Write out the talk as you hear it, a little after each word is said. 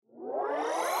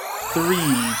Three,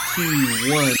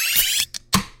 two, one.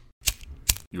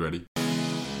 You ready?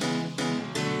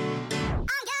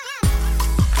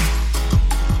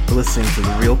 Listening to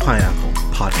the Real Pineapple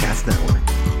Podcast Network.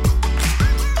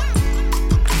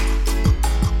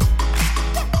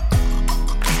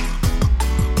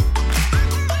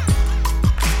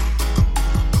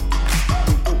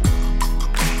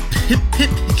 Hip hip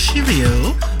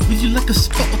cheerio. Would you like a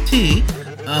spot of tea?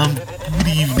 Good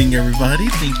evening, everybody.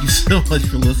 Thank you so much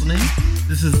for listening.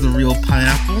 This is the Real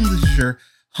Pineapple. This is your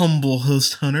humble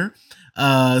host, Hunter.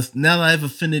 Now that I've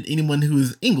offended anyone who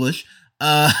is English,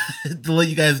 to let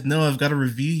you guys know, I've got a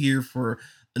review here for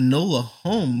Enola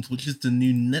Holmes, which is the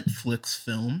new Netflix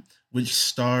film, which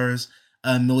stars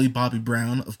Millie Bobby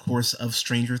Brown, of course, of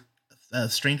Stranger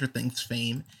Things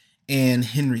fame, and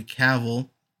Henry Cavill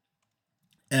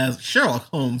as Sherlock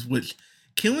Holmes, which,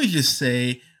 can we just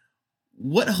say,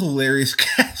 what hilarious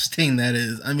casting that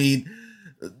is. I mean,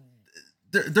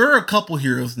 there are a couple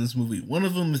heroes in this movie. One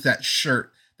of them is that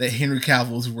shirt that Henry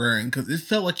Cavill is wearing, because it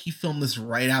felt like he filmed this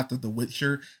right after The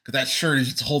Witcher, because that shirt is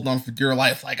just holding on for dear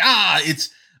life. Like, it's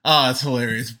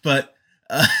hilarious. But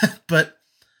I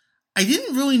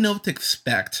didn't really know what to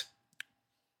expect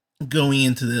going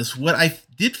into this. What I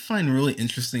did find really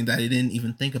interesting that I didn't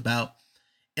even think about,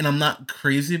 and I'm not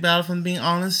crazy about it, if I'm being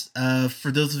honest, for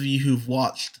those of you who've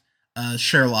watched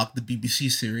Sherlock, the BBC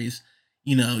series,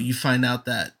 you find out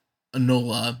that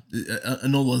Enola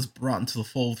is brought into the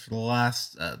fold for the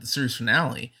last the series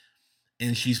finale,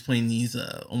 and she's playing these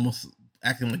almost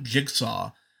acting like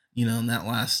Jigsaw, in that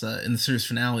last in the series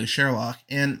finale of Sherlock,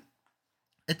 and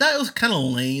I thought it was kind of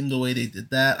lame the way they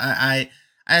did that. I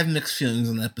have mixed feelings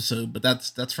on the episode, but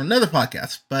that's for another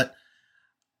podcast. But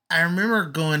I remember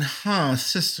going,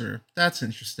 sister, that's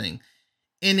interesting.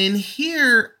 And in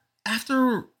here,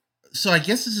 so I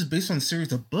guess this is based on a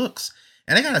series of books,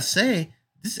 and I gotta say,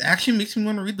 this actually makes me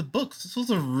want to read the books. This was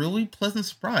a really pleasant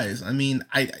surprise. I mean,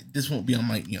 this won't be on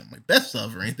my my best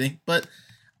of or anything, but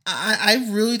I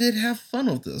really did have fun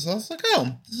with this. I was like,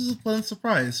 this is a pleasant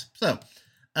surprise. So,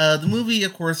 the movie,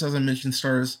 of course, as I mentioned,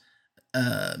 stars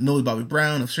Millie Bobby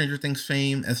Brown of Stranger Things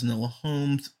fame as Enola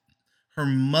Holmes. Her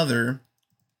mother,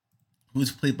 who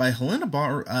is played by Helena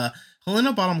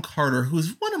Bonham Carter, who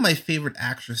is one of my favorite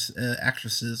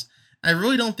actresses. I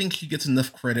really don't think she gets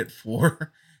enough credit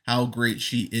for how great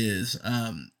she is.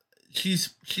 She's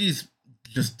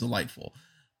just delightful.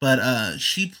 But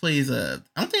she plays I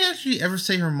don't think I actually ever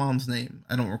say her mom's name.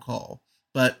 I don't recall.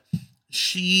 But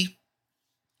she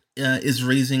is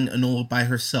raising Enola by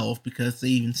herself, because they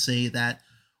even say that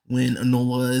when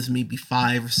Enola is maybe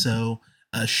 5 or so,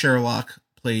 Sherlock,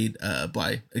 played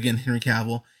by, again, Henry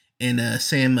Cavill, and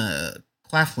Sam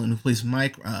Claflin, who plays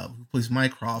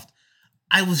Mycroft.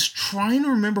 I was trying to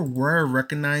remember where I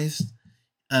recognized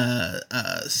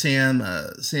Sam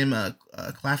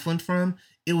Claflin from.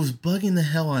 It was bugging the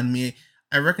hell on me.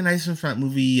 I recognized him from that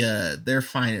movie, Their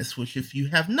Finest, which, if you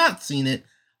have not seen it,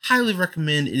 highly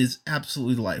recommend. It is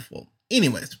absolutely delightful.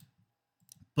 Anyways,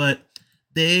 but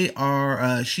they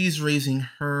are, she's raising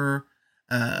her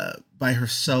by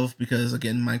herself, because,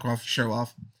 again, Mycroft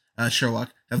and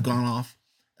Sherlock have gone off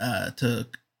to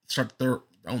start their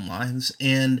own lives,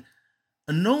 and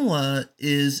Enola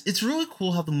it's really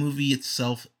cool how the movie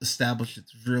itself established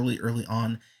it's really early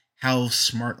on how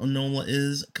smart Enola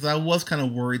is, because I was kind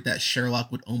of worried that Sherlock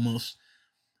would almost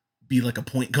be like a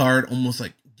point guard, almost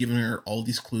like giving her all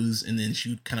these clues, and then she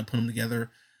would kind of put them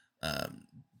together.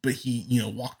 But he,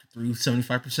 walked through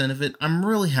 75% of it. I'm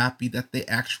really happy that they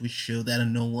actually show that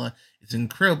Enola is an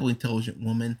incredibly intelligent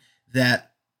woman,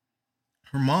 that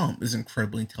her mom is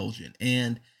incredibly intelligent.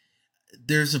 And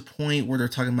there's a point where they're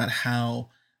talking about how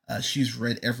she's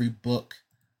read every book.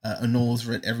 Enola's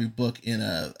read every book in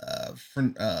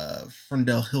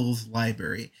Ferndale Hills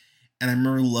library. And I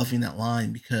remember loving that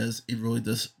line, because it really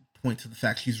does point to the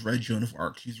fact she's read Joan of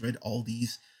Arc. She's read all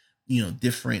these,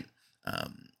 different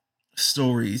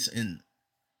stories and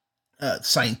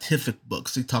scientific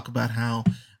books. They talk about how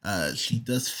she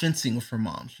does fencing with her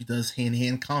mom. She does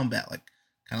hand-to-hand combat, kind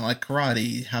of like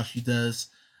karate. How she does,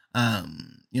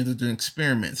 they're doing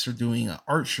experiments. They're doing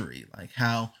archery. Like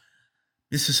how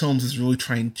Mrs. Holmes is really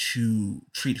trying to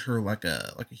treat her like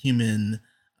a human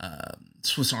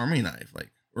Swiss Army knife,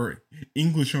 or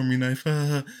English Army knife.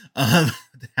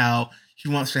 How she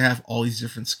wants to have all these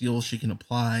different skills she can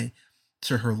apply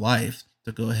to her life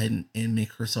to go ahead and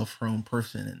make herself her own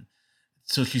person, and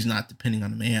so she's not depending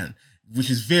on a man,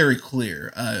 which is very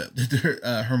clear.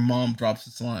 Her mom drops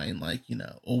this line,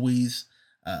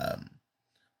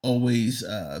 always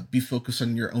be focused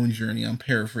on your own journey. I'm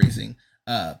paraphrasing.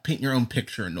 paint your own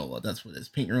picture, Enola. That's what it is.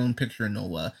 Paint your own picture,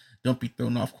 Enola. Don't be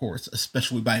thrown off course,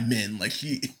 especially by men. Like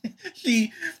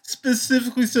she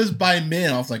specifically says by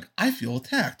men. I was like, I feel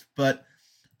attacked. But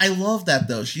I love that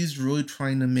though. She's really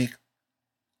trying to make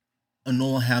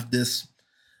Enola have this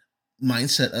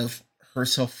mindset of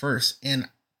herself first. And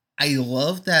I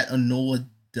love that Enola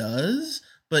does,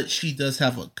 but she does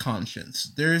have a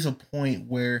conscience. There is a point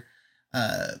where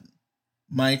uh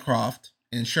Mycroft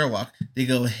and Sherlock, they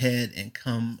go ahead and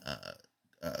come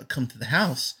to the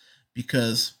house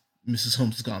because Mrs.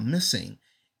 Holmes has gone missing,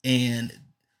 and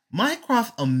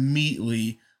Mycroft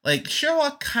immediately, like,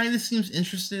 Sherlock kind of seems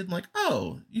interested, like,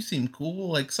 oh, you seem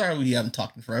cool, like, sorry we haven't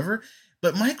talked in forever,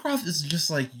 but Mycroft is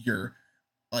just like your,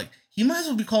 like, he might as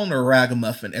well be calling her a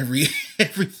ragamuffin every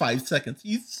every 5 seconds.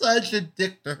 He's such a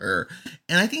dick to her,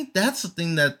 and I think that's the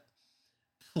thing that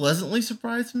pleasantly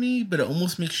surprised me, but it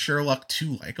almost makes Sherlock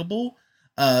too likable.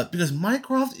 Because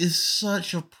Mycroft is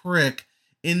such a prick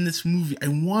in this movie. I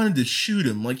wanted to shoot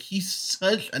him. Like, he's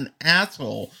such an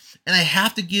asshole. And I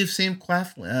have to give Sam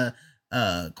Claflin,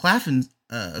 pardon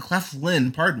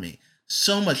me,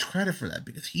 so much credit for that,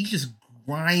 because he just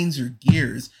grinds her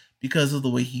gears because of the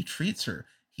way he treats her.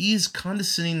 He's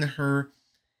condescending to her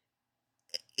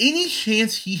any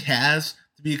chance he has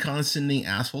to be a condescending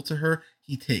asshole to her,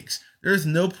 he takes. There's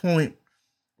no point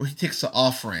where he takes the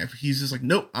off ramp. He's just like,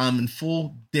 nope, I'm in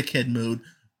full dickhead mode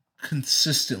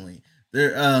consistently.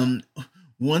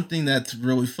 One thing that's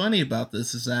really funny about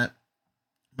this is that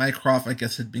Mycroft, I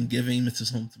guess, had been giving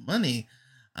Mrs. Holmes money,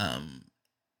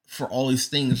 for all these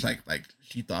things. Like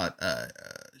she thought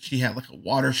she had like a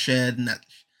watershed, and that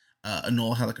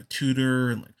Enola had like a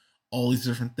tutor, and like all these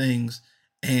different things.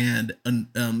 And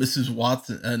Mrs.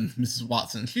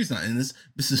 Watson, she's not in this.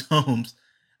 Mrs. Holmes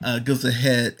goes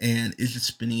ahead and is just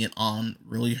spinning it on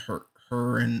really her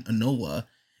and Enola,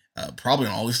 probably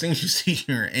on all these things you see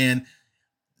here, and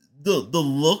the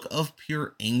look of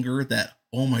pure anger that,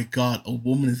 oh my god, a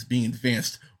woman is being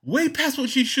advanced way past what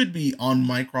she should be on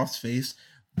Mycroft's face.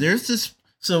 There's this,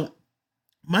 so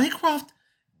Mycroft,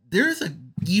 there's a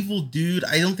evil dude.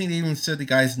 I don't think they even said the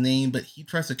guy's name, but he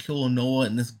tries to kill Enola,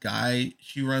 and this guy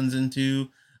she runs into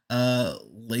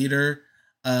later.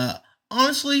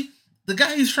 Honestly, the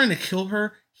guy who's trying to kill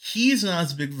her, he's not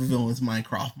as big of a villain as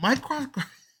Mycroft.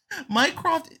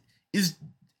 Mycroft is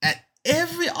at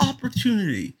every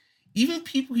opportunity, even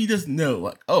people he doesn't know,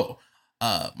 like, oh,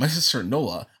 my sister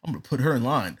Enola, I'm gonna put her in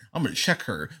line. I'm gonna check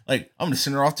her. Like, I'm gonna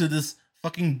send her off to this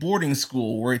fucking boarding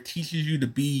school where it teaches you to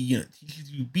be,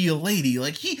 teaches you to be a lady.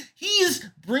 Like, he is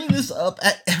bringing this up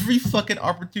at every fucking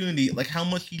opportunity, like how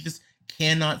much he just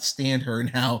cannot stand her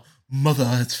and how mother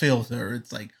has failed her.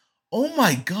 It's like, oh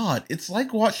my god, it's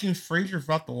like watching Frasier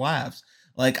without the laughs.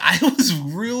 Like, I was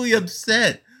really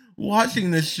upset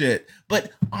watching this shit.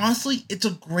 But honestly, it's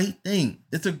a great thing.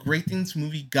 It's a great thing this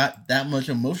movie got that much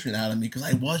emotion out of me, because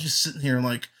I was just sitting here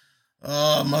like,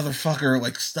 oh, motherfucker,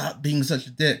 like, stop being such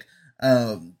a dick.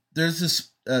 There's this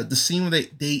the scene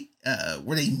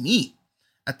where they meet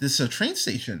at this train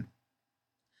station.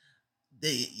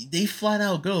 They flat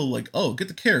out go like, oh, get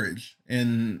the carriage,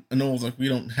 and Enola's like, we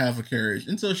don't have a carriage,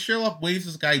 and so Sherlock waves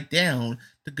this guy down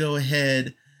to go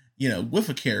ahead, with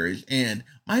a carriage, and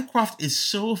Mycroft is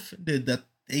so offended that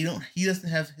he doesn't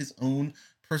have his own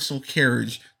personal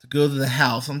carriage to go to the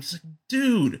house. I'm just like,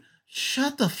 dude,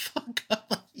 shut the fuck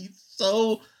up.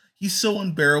 He's so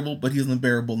unbearable, but he's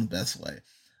unbearable in the best way.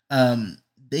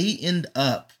 They end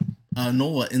up,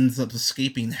 Enola ends up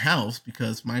escaping the house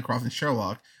because Mycroft and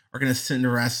Sherlock are going to send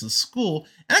her ass to school.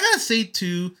 And I gotta say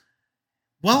too,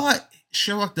 while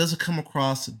Sherlock doesn't come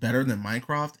across better than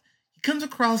Mycroft, he comes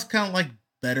across kind of like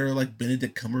better, like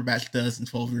Benedict Cumberbatch does in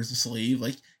 12 Years a Slave.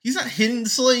 Like, he's not hitting the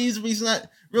slaves, but he's not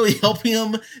really helping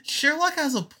them. Sherlock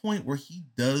has a point where he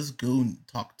does go and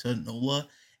talk to Enola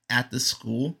at the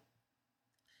school,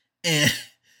 and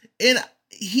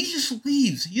he just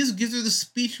leaves. He just gives her the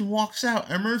speech and walks out.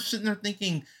 I remember sitting there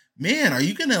thinking, man, are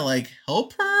you gonna like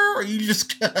help her? Or are you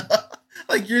just gonna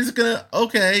like, you're just gonna,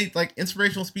 okay, like,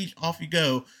 inspirational speech, off you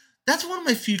go? That's one of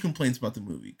my few complaints about the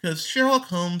movie, because Sherlock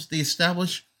Holmes, they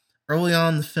establish early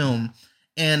on in the film,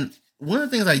 and one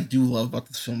of the things I do love about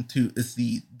this film too is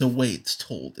the way it's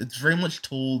told. It's very much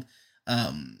told.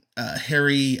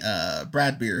 Harry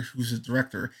Bradbeer, who's the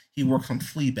director, he works on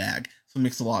Fleabag, so it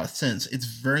makes a lot of sense. It's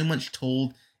very much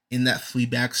told in that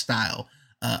Fleabag style.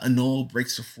 Enola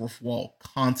breaks the fourth wall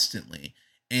constantly,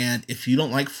 and if you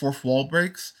don't like fourth wall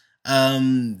breaks,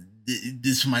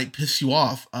 this might piss you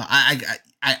off.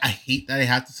 I hate that I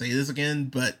have to say this again,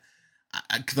 but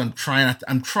because I'm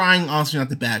trying honestly not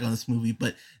to bag on this movie,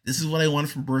 but this is what I wanted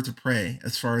from Birds of Prey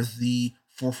as far as the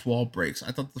fourth wall breaks.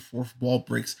 I thought the fourth wall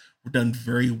breaks were done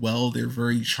very well. They're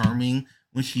very charming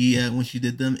when she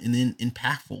did them, and then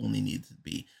impactful when they needed to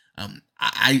be.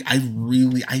 I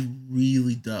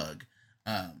really dug.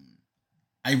 Um,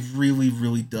 I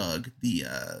really dug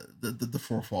the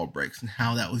fourth wall breaks and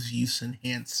how that was used to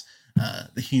enhance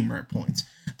the humor at points.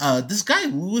 This guy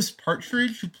Lewis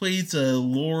Partridge, who plays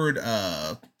Lord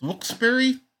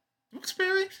Wilkes-Barre,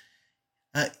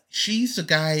 she's the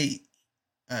guy.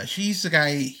 She's the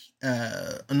guy.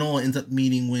 Enola ends up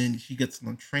meeting when she gets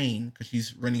on the train because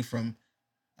she's running from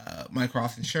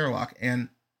Mycroft and Sherlock. And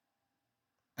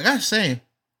I gotta say,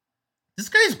 this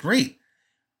guy's great.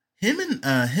 Him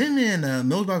and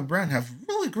Millie Bobby Brown have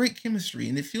really great chemistry,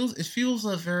 and it feels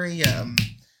a very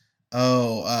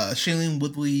Shailene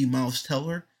Woodley, Miles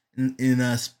Teller in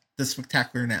the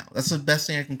Spectacular Now. That's the best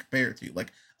thing I can compare it to,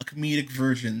 like a comedic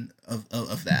version of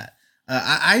that.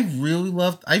 I really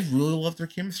loved their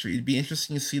chemistry. It'd be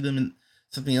interesting to see them in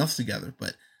something else together.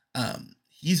 But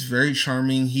he's very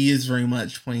charming. He is very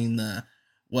much playing the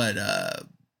what uh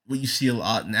what you see a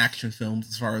lot in action films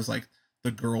as far as like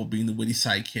the girl being the witty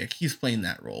sidekick. He's playing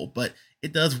that role, but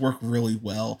it does work really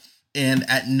well. And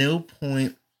at no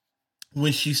point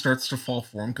when she starts to fall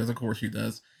for him, because of course she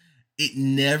does, it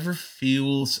never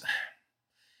feels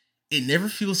it never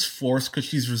feels forced because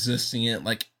she's resisting it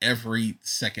like every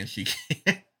second she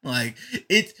can. Like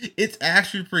it's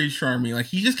actually pretty charming. Like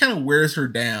he just kind of wears her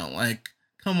down. Like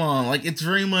come on, like it's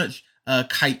very much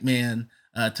Kite Man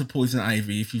to Poison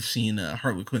Ivy if you've seen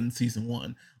Harley Quinn season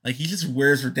 1. Like he just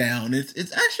wears her down.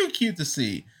 It's actually cute to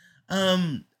see.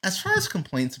 As far as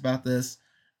complaints about this,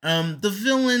 the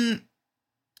villain,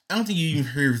 I don't think you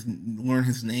even learn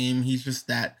his name. He's just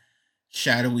that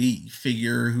shadowy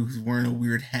figure who's wearing a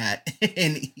weird hat,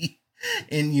 and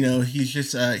he's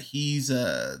just he's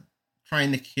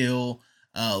trying to kill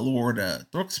Lord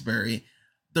Throxbury.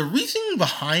 The reasoning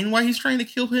behind why he's trying to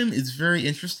kill him is very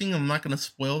interesting. I'm not going to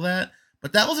spoil that,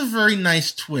 but that was a very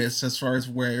nice twist as far as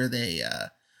where they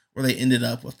ended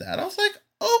up with that. I was like,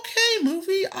 okay,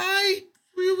 movie, I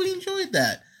really enjoyed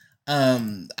that.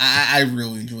 I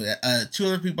really enjoyed that. Two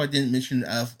other people I didn't mention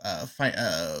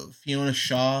Fiona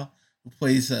Shaw, who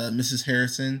plays Mrs.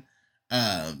 Harrison.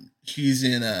 She's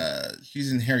in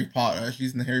Harry Potter.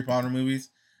 She's in the Harry Potter movies.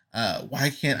 Why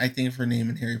can't I think of her name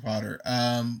in Harry Potter?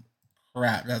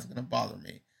 Crap, that's gonna bother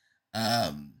me.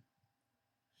 Um,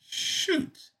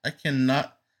 Shoot, I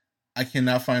cannot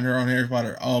find her on Harry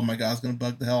Potter. Oh my god, it's gonna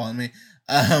bug the hell out of me.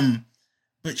 Um,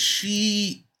 but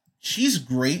she's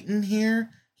great in here.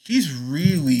 She's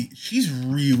really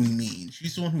mean.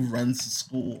 She's the one who runs the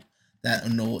school that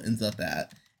Enola ends up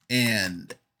at,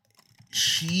 and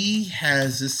she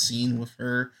has this scene with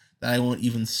her that I won't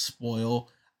even spoil.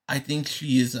 I think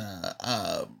she is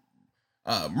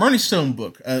Marnie Stone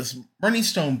book. Marnie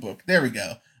Stone book. There we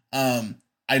go.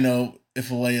 I know if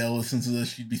Alea listens to this,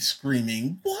 she'd be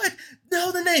screaming, "What?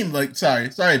 No, the name!" Like, sorry,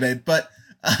 babe.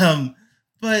 Um,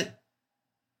 but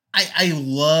I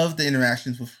love the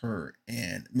interactions with her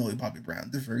and Millie Bobby Brown.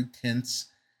 They're very tense.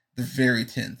 They're very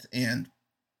tense, and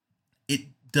it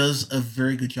does a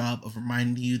very good job of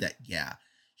reminding you that yeah,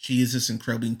 she is this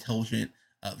incredibly intelligent,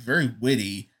 very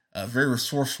witty, very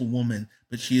resourceful woman,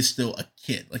 but she is still a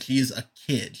kid. Like she is a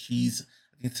kid.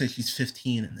 I can say she's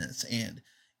 15 in this, and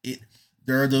it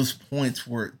there are those points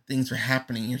where things are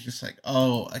happening. It's just like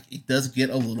oh, like it does get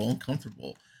a little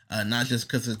uncomfortable. Not just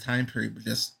because of the time period, but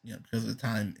just because of the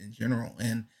time in general,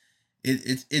 and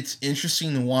it's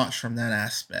interesting to watch from that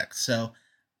aspect. So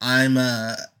I'm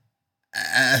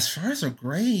as far as a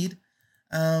grade,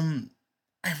 um,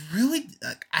 I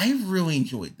really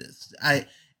enjoyed this.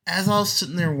 As I was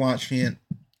sitting there watching it,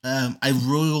 I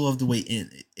really love the way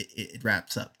it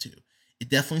wraps up too. It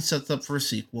definitely sets up for a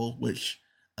sequel, which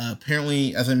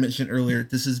apparently, as I mentioned earlier,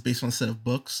 this is based on a set of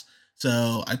books.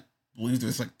 So I believe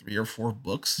there's like 3 or 4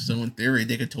 books. So in theory,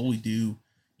 they could totally do,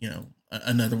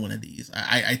 another one of these.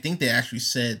 I think they actually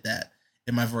said that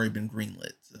it might have already been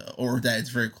greenlit, or that it's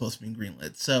very close to being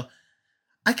greenlit. So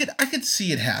I could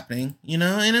see it happening,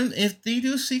 and if they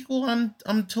do a sequel, I'm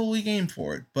totally game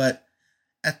for it. But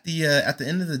at the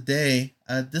end of the day,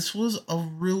 this was a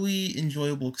really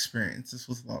enjoyable experience. This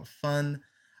was a lot of fun.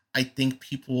 I think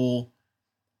people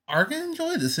are gonna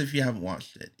enjoy this if you haven't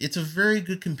watched it. It's a very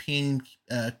good companion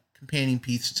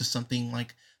piece to something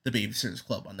like The Babysitter's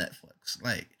Club on Netflix.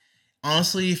 Like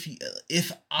honestly,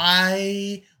 if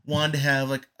I wanted to have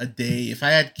like a day, if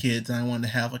I had kids and I wanted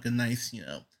to have like a nice,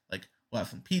 like we'll have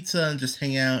some pizza and just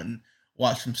hang out and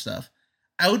watch some stuff,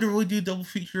 I would really do a double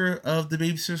feature of The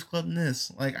Babysitter's Club and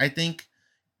this. Like I think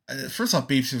first off,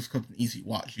 Babysitter's Club is an easy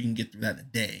watch. You can get through that in a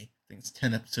day. I think it's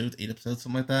 10 episodes, 8 episodes,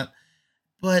 something like that.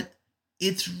 but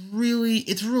it's really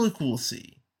cool to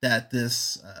see that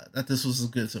this was as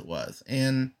good as it was.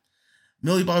 And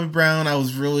Millie Bobby Brown, I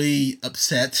was really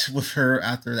upset with her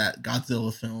after that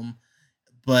Godzilla film,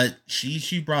 but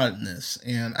she brought it in this,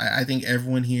 and I think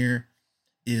everyone here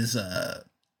is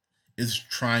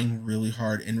trying really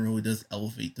hard and really does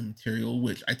elevate the material,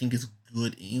 which I think is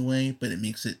good anyway, but it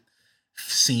makes it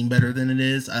seem better than it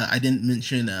is. I didn't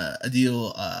mention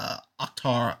Adil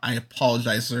Akhtar. I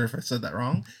apologize, sir, if I said that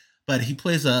wrong. But he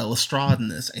plays Lestrade in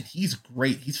this, and he's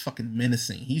great. He's fucking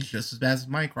menacing. He's just as bad as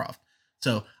Mycroft.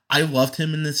 So I loved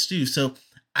him in this too. So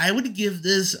I would give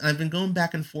this. I've been going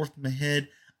back and forth in my head.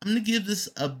 I'm gonna give this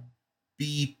a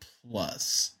B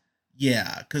plus.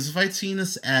 Yeah, because if I'd seen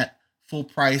this at full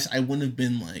price, I wouldn't have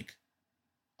been like,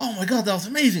 "Oh my god, that was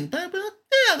amazing!" But I'd be like,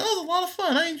 "Yeah, that was a lot of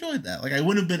fun. I enjoyed that." Like I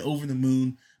wouldn't have been over the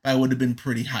moon, but I would have been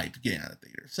pretty hyped getting out of the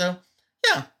theater. So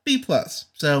yeah, B plus.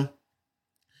 So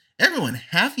everyone,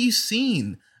 have you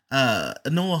seen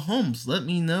Enola Holmes? Let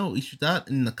me know what you thought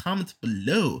in the comments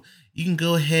below. You can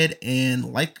go ahead and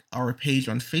like our page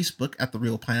on Facebook at The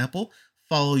Real Pineapple.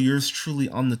 Follow yours truly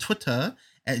on the Twitter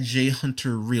at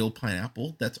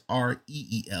JHunterRealPineapple. That's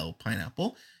REEL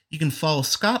Pineapple. You can follow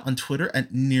Scott on Twitter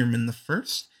at Nearman the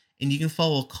First. And you can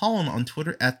follow Colin on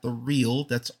Twitter at The Real.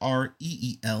 That's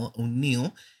REEL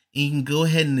O'Neill. And you can go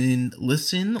ahead and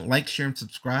listen, like, share, and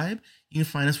subscribe. You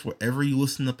can find us wherever you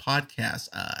listen to podcasts.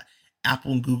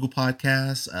 Apple and Google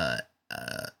Podcasts,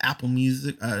 Apple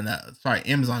Music,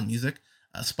 Amazon Music,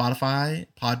 Spotify,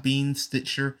 Podbean,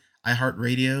 Stitcher,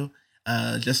 iHeartRadio,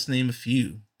 just to name a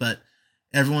few. But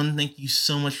everyone, thank you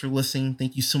so much for listening.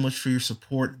 Thank you so much for your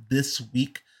support. This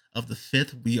week of the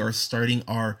 5th, we are starting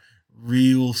our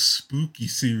real spooky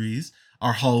series,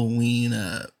 our Halloween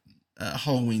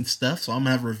stuff. So I'm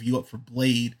gonna have a review up for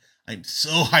Blade. I'm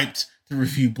so hyped to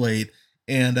review Blade.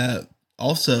 And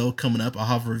also coming up, I'll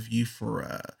have a review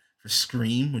for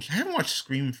Scream, which I haven't watched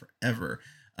Scream in forever.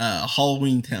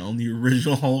 Halloween Town, the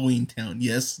original Halloween Town,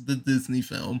 yes, the Disney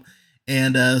film,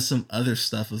 and some other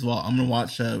stuff as well. I'm gonna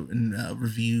watch and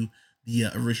review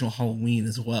the original Halloween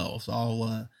as well. So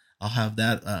I'll have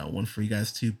that one for you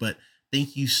guys too. But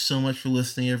thank you so much for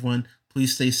listening, everyone.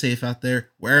 Please stay safe out there.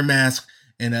 Wear a mask,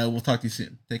 and we'll talk to you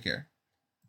soon. Take care.